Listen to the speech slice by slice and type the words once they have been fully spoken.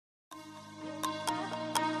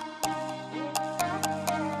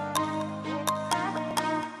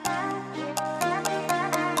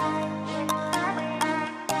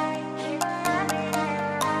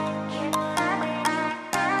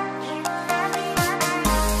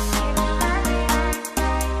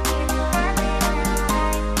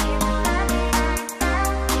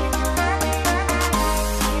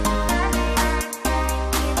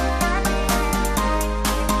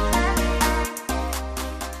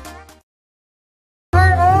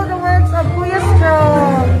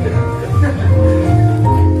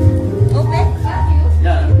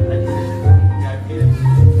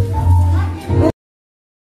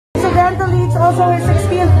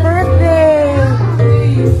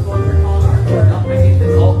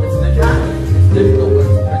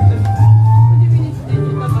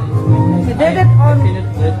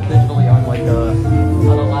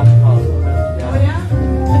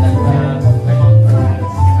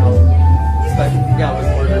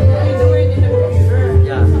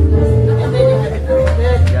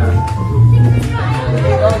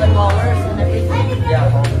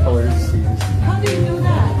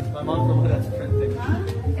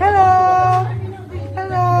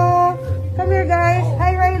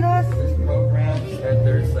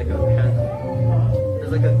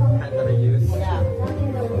like a pen that I use. Yeah. And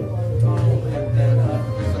then just like some brushes.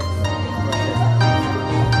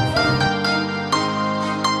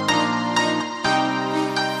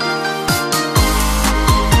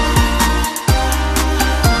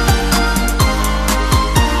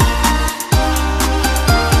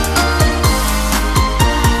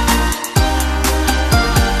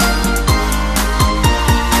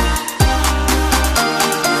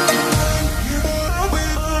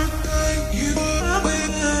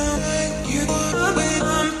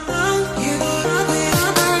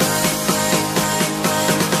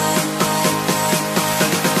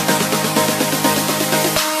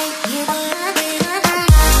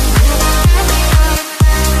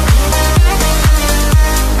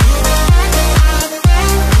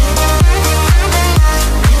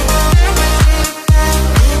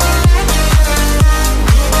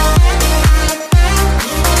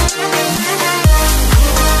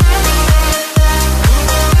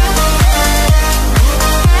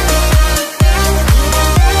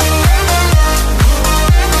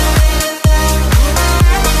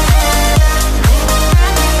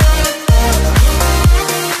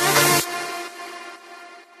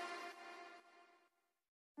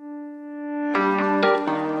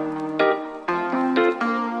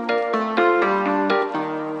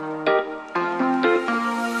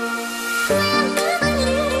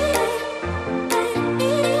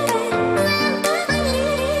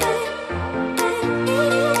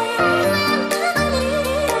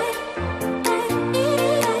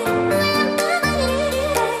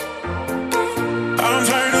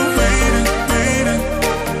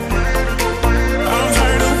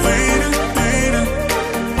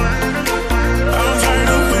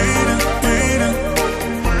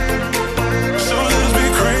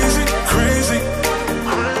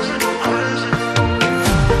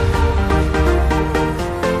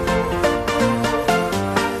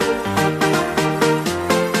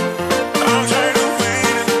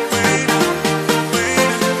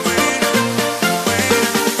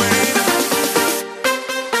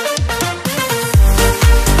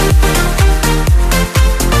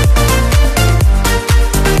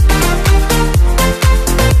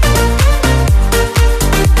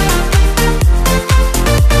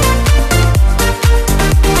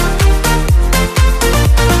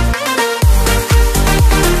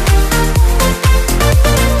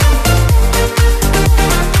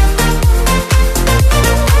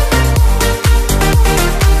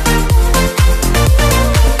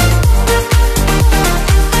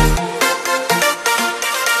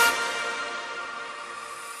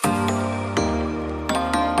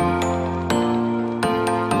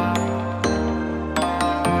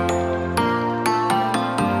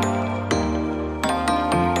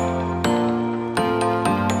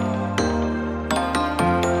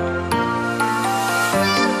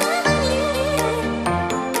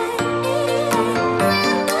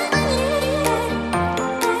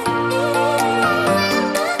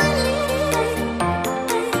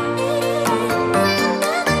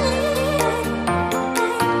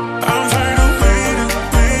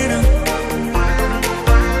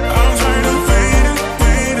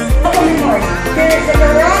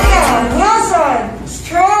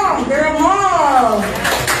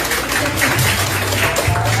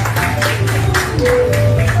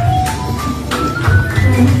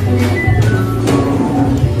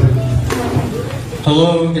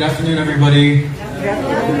 Hello, good afternoon everybody.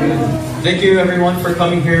 Thank you everyone for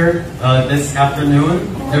coming here this afternoon.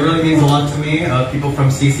 It really means a lot to me. People from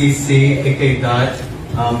CCC, KK,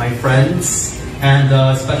 my friends,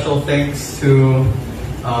 and special thanks to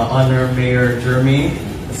Honor Mayor Jeremy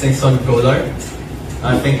Singson Golart.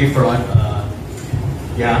 Thank you for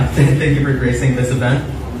thank you for gracing this event.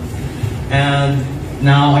 And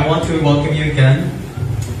now I want to welcome you again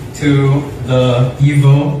to the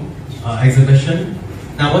EVO exhibition.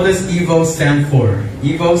 Now, what does EVO stand for?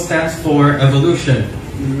 EVO stands for evolution.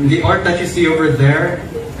 The art that you see over there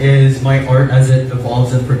is my art as it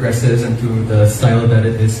evolves and progresses into the style that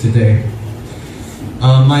it is today.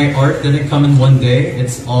 My art didn't come in one day.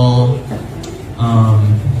 It's all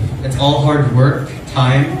hard work,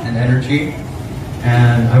 time, and energy.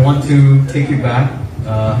 And I want to take you back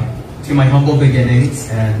to my humble beginnings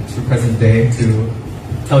and to present day to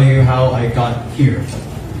tell you how I got here.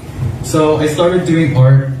 So I started doing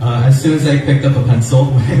art as soon as I picked up a pencil.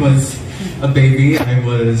 When I was a baby, I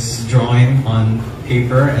was drawing on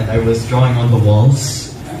paper and I was drawing on the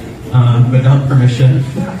walls without permission.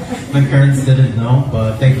 My parents didn't know,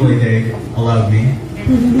 but thankfully they allowed me.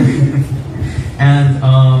 And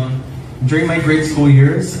during my grade school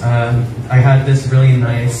years, I had this really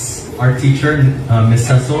nice art teacher, Miss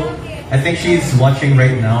Cecil, I think she's watching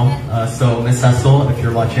right now. So Miss Cecil, if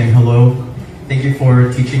you're watching, hello. Thank you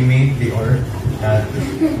for teaching me the art,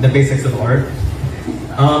 the basics of art.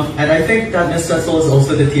 And I think that Miss Cecil is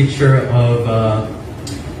also the teacher of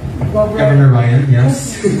Governor Ryan,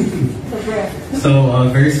 yes. So,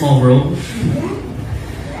 very small world.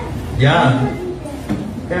 Yeah,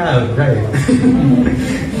 right.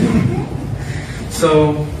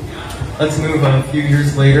 So, let's move a few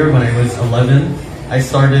years later. When I was 11, I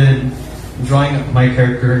started drawing my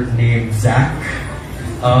character named Zach.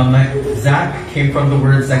 Zach came from the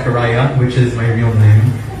word Zechariah, which is my real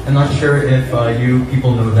name. I'm not sure if you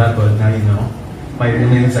people know that, but now you know. My real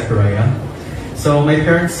name is Zechariah. So my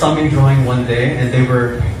parents saw me drawing one day, and they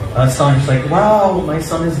were astonished, like, wow, my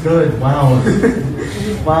son is good, wow.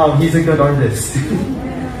 Wow, he's a good artist.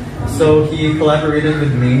 So he collaborated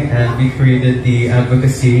with me, and we created the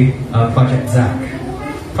advocacy Project Zach.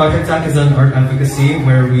 Project Zach is an art advocacy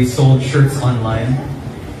where we sold shirts online,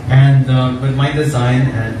 and with my design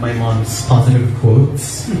and my mom's positive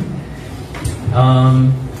quotes.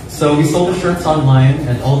 So we sold the shirts online,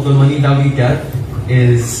 and all the money that we get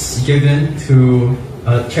is given to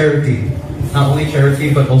charity. Not only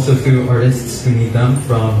charity, but also to artists who need them,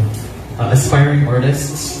 from aspiring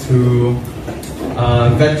artists to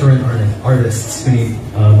veteran artists who need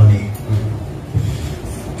money.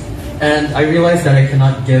 And I realized that I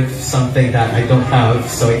cannot give something that I don't have,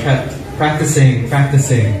 so I kept practicing,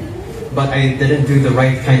 but I didn't do the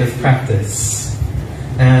right kind of practice.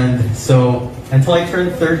 And so, until I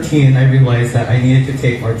turned 13, I realized that I needed to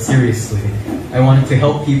take art seriously. I wanted to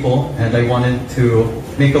help people, and I wanted to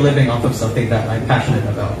make a living off of something that I'm passionate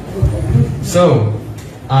about. So,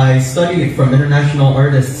 I studied from international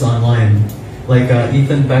artists online, like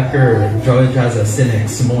Ethan Becker, Joe Jazza,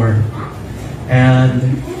 Cynics, more.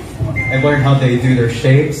 And I learned how they do their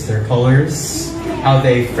shapes, their colors, how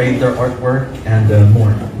they frame their artwork, and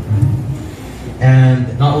more.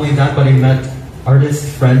 And not only that, but I met artist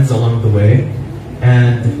friends along the way,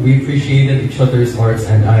 and we appreciated each other's arts,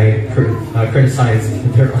 and I criticized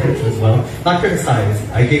their art as well. Not criticized,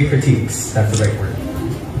 I gave critiques, that's the right word.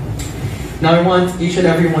 Now I want each and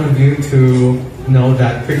every one of you to know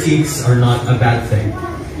that critiques are not a bad thing.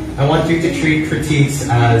 I want you to treat critiques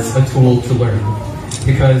as a tool to learn,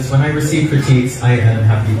 because when I receive critiques, I am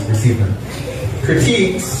happy to receive them.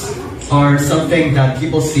 Critiques are something that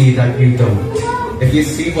people see that you don't. If you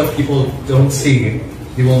see what people don't see,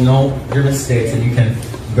 you will know your mistakes and you can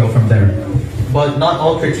go from there. But not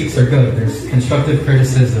all critiques are good. There's constructive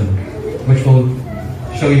criticism, which will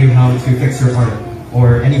show you how to fix your art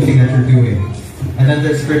or anything that you're doing. And then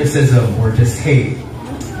there's criticism or just hate.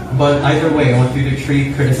 But either way, I want you to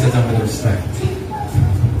treat criticism with respect.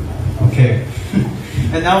 Okay.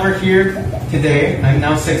 And now we're here today. I'm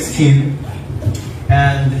now 16.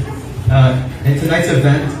 And in tonight's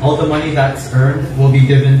event, all the money that's earned will be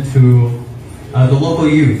given to the local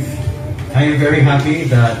youth. I am very happy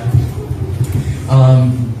that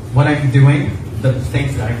what I'm doing, the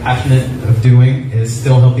things that I'm passionate of doing, is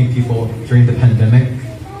still helping people during the pandemic.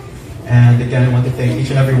 And again, I want to thank each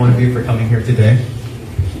and every one of you for coming here today.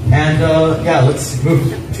 And yeah, let's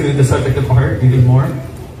move to the subject of art even more.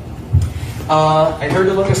 I heard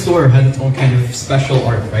the local store has its own kind of special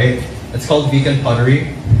art, right? It's called vegan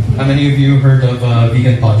pottery. How many of you heard of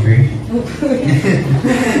vegan pottery?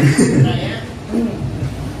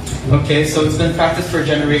 Okay, so it's been practiced for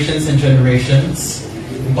generations and generations,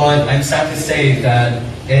 but I'm sad to say that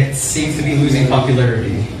it seems to be losing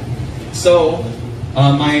popularity. So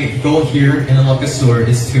my goal here in the local store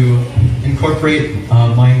is to incorporate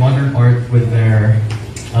my modern art with their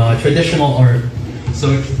traditional art,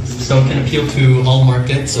 so it can appeal to all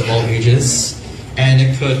markets of all ages. And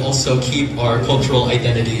it could also keep our cultural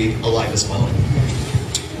identity alive as well.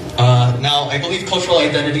 Now, I believe cultural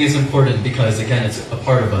identity is important because, again, it's a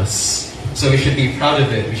part of us. So we should be proud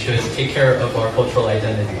of it. We should take care of our cultural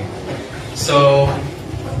identity. So,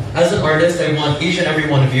 as an artist, I want each and every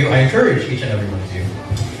one of you, I encourage each and every one of you,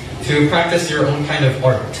 to practice your own kind of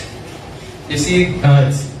art. You see,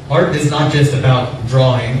 art is not just about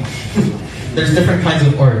drawing. There's different kinds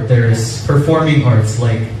of art. There's performing arts,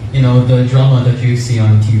 like, you know, the drama that you see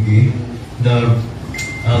on TV, the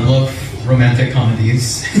love romantic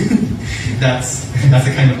comedies. that's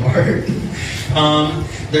a kind of art.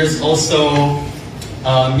 There's also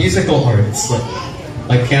musical arts,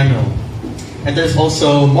 like piano. And there's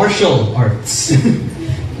also martial arts.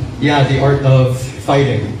 Yeah, the art of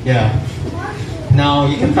fighting, yeah. Now,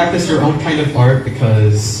 you can practice your own kind of art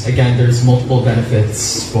because, again, there's multiple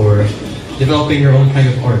benefits for developing your own kind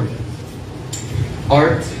of art.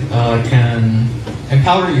 Art can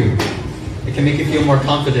empower you. It can make you feel more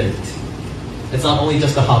confident. it's not only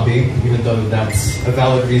just a hobby, even though that's a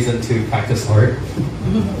valid reason to practice art.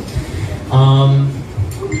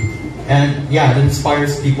 And yeah, it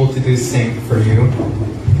inspires people to do the same for you.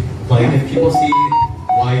 Like if people see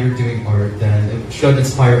why you're doing art, then it should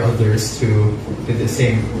inspire others to do the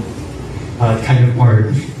same kind of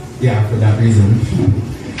art. Yeah, for that reason.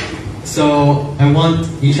 So I want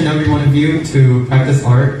each and every one of you to practice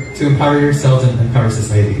art, to empower yourselves and empower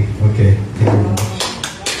society. Okay, thank you very much.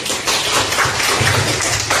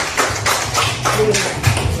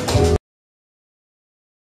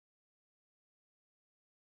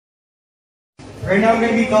 Right now, I'm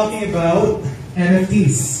going to be talking about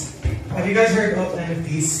NFTs. Have you guys heard of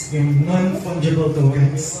NFTs? Yung non-fungible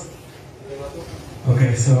tokens.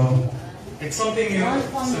 Okay, so it's something new.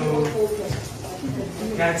 So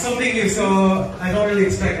yeah, it's something new. So I don't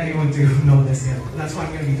really expect anyone to know this yet. That's why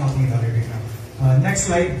I'm going to be talking about it right now.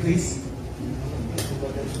 Next slide, please.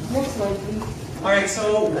 Next slide, please. All right.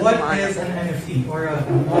 So what is an NFT or a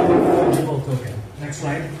non-fungible token? Next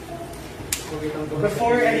slide.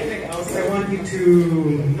 Before anything else, I want you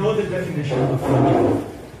to know the definition of fungible.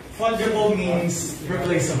 Fungible means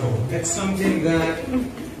replaceable. It's something that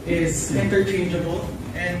is interchangeable,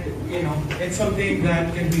 and it's something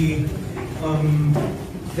that can be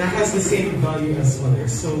that has the same value as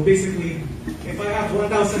others. So basically, if I have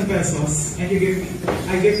 1,000 pesos and I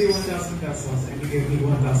give you 1,000 pesos and you give me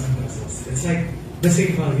 1,000 pesos, it's like the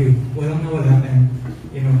same value. Walang nawala, and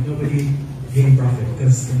nobody gain profit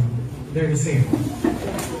because they're the same.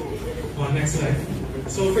 Next slide.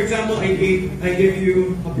 So for example, I give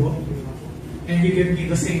you a book, and you give me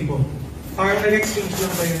the same book. Parang nag-exchange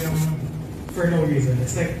lang tayo for no reason.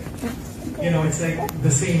 It's like, it's like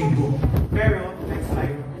the same book. Pero, next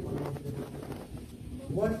slide.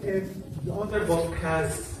 What if the other book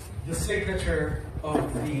has the signature of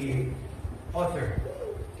the author?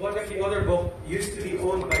 What if the other book used to be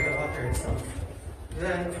owned by the author itself?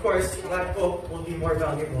 Then, of course, that book will be more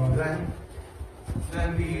valuable than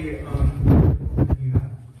the you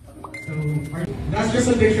have. So that's just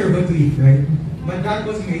a picture of a tweet, right? But that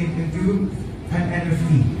was made into an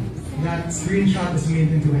NFT. That screenshot is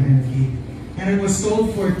made into an NFT, and it was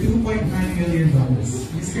sold for $2.9 million. Yung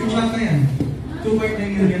screenshot na yan,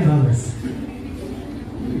 $2.9 million.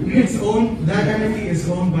 It's owned. That NFT is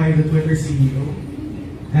owned by the Twitter CEO,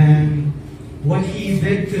 and what he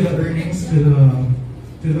did to the earnings to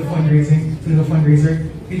the fundraiser,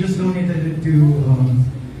 he just donated it to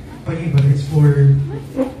but it's for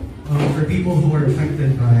people who are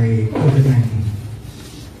affected by COVID-19.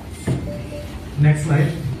 Next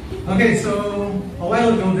slide. Okay, so a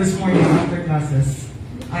while ago this morning after classes,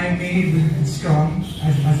 I made Strong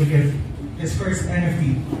as a gift his first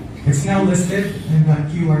NFT. It's now listed in that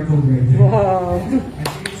QR code right there. Wow.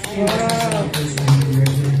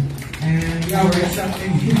 And yeah, we're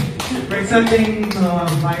accepting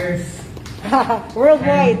buyers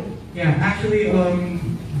Worldwide. and, yeah, actually,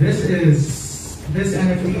 this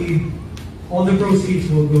NFT, all the proceeds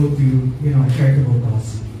will go to a charitable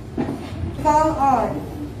cause. Call on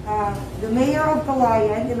the Mayor of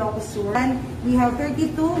Kawayan, Ilocos Sur. And we have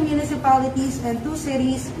 32 municipalities and 2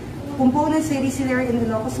 cities, component cities here in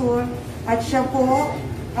Ilocos Sur. At siya po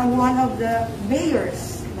ang one of the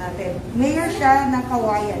mayors natin. Mayor siya ng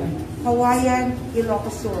Kawayan,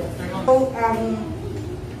 Ilocos Sur. So,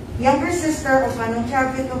 younger sister of Manong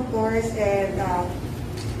Chavit, of course, and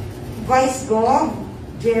Vice Gov,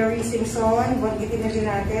 Jerry Simpson, banggitin na din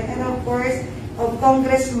natin, and of course, of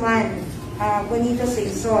Congressman Juanito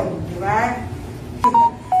Simpson, di ba?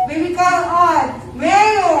 May we call on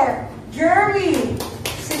Mayor Jerry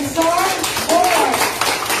Simpson Board.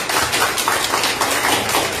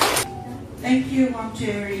 Thank you, Ma'am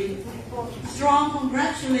Jerry. Strong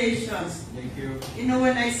congratulations. Thank you. You know,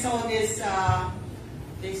 when I saw this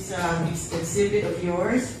exhibit of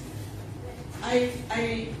yours, I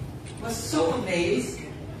was so amazed,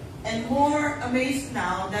 and more amazed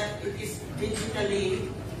now that it is digitally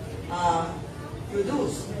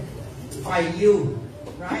produced by you,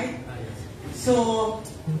 right? So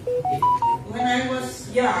when I was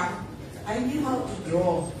young, I knew how to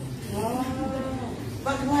draw.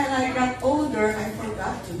 But while I got older, I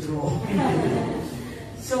forgot to draw.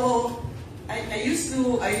 So I used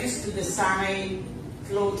to design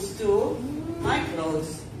clothes too, my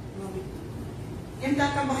clothes. In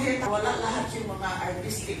Tatabahet, wala lahat yung mga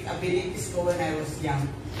artistic abilities ko when I was young.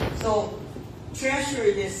 So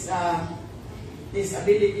treasure this this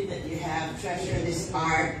ability that you have, treasure this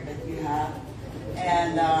art that you have,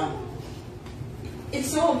 and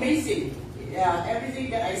it's so amazing.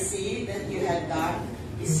 Everything that I see that you had done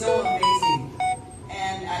is so amazing,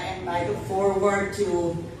 and I look forward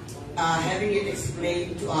to having it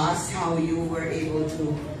explained to us how you were able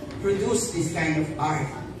to produce this kind of art,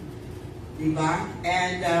 diba?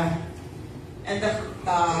 And the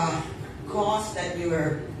cause that you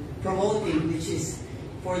are promoting, which is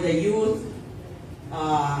for the youth,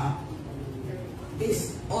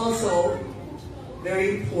 is also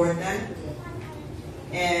very important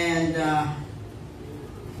and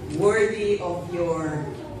worthy of your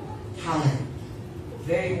talent.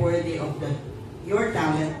 Very worthy of your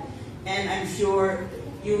talent, and I'm sure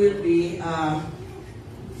you will be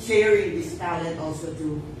sharing this talent also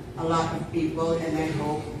to a lot of people, and I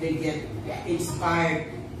hope they get inspired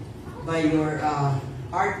by your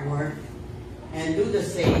artwork and do the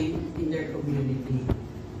same in their community.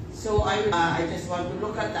 So I just want to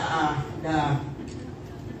look at the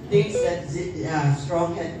things that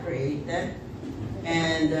Strong had created,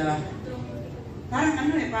 and parang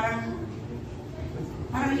ano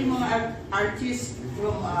parang yung mga artists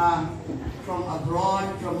from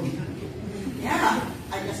abroad, yeah,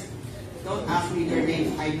 I just don't ask me their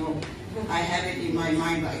names. I know I have it in my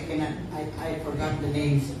mind, but I forgot the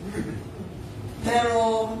names.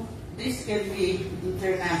 Pero this can be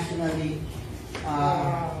internationally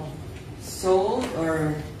sold,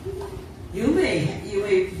 or you may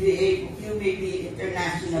be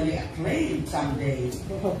internationally acclaimed someday.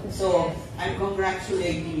 So I'm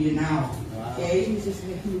congratulating you now. Okay.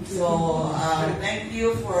 So thank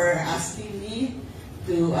you for asking me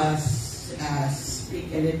to speak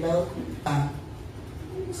a little.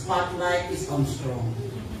 Spotlight is on Strong.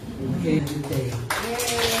 Okay, today.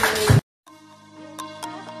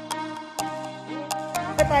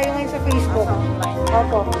 Tayo ngayon sa Facebook.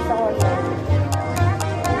 Opo, sa online.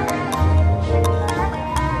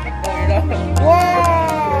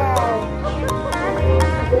 Wow!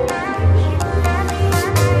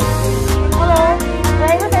 Hello?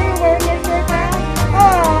 Ryan, are you wearing your shirt now?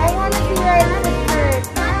 Oh, I want to see Ryan's shirt.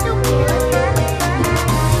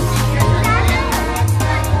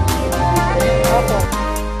 Opo.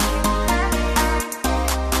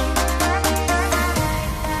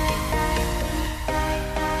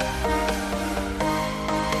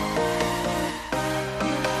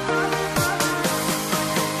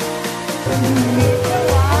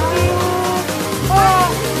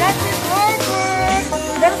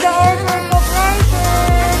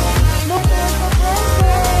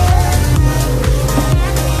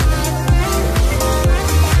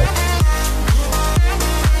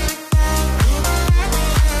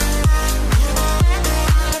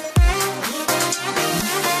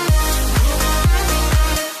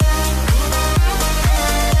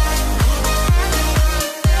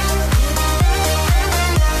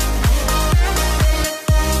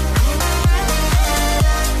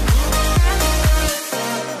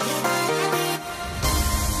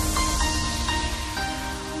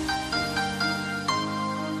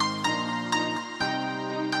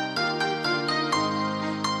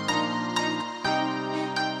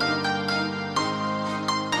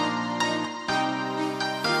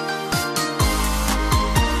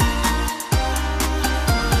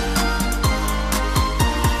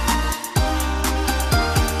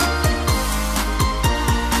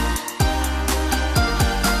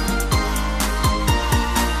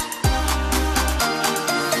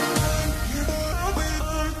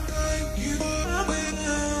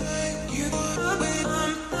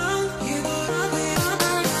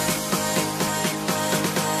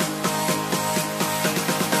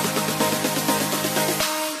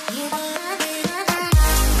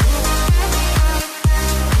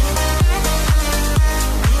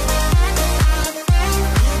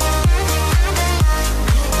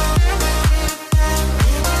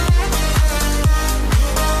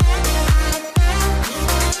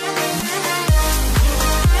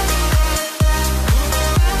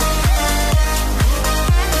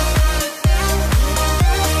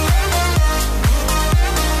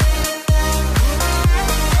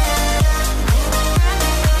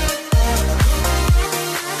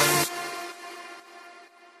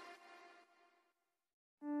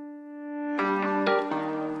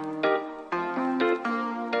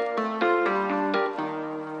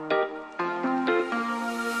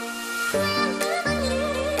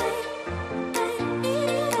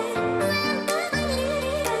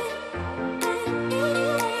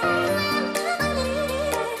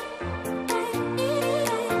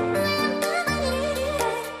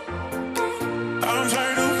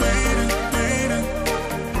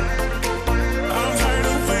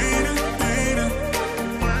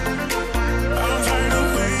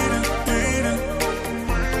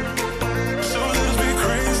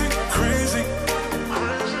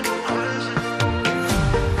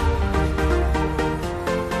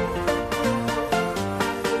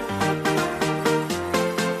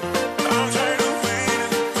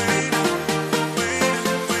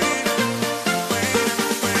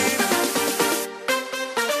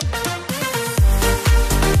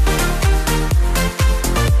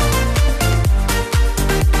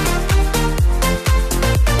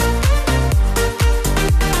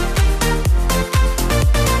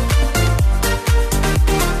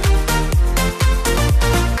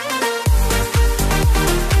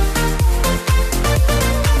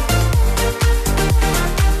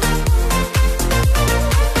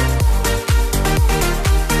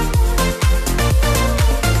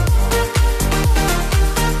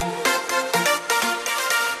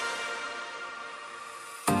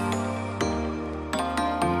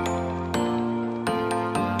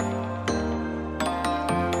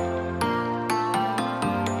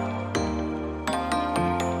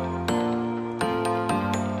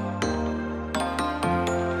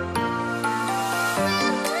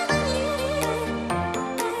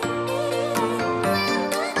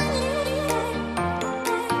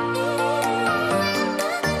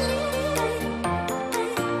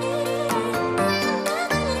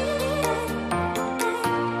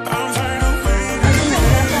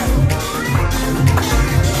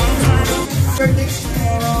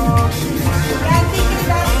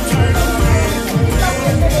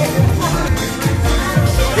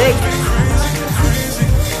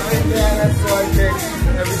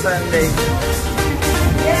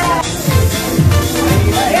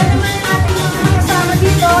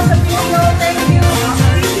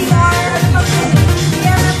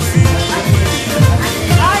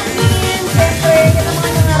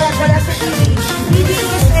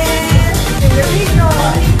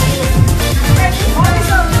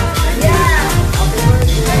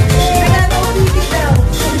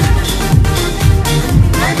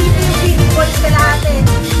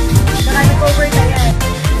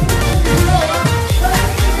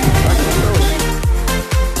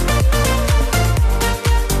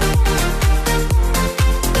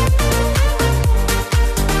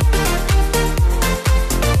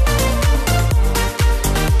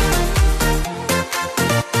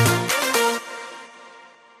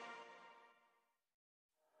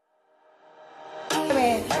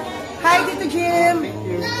 Tito Jim.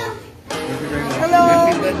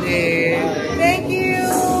 Hello. Thank you.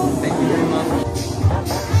 Thank you very much.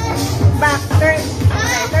 Back, turn.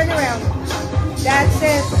 Okay, turn around. That's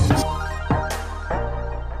it.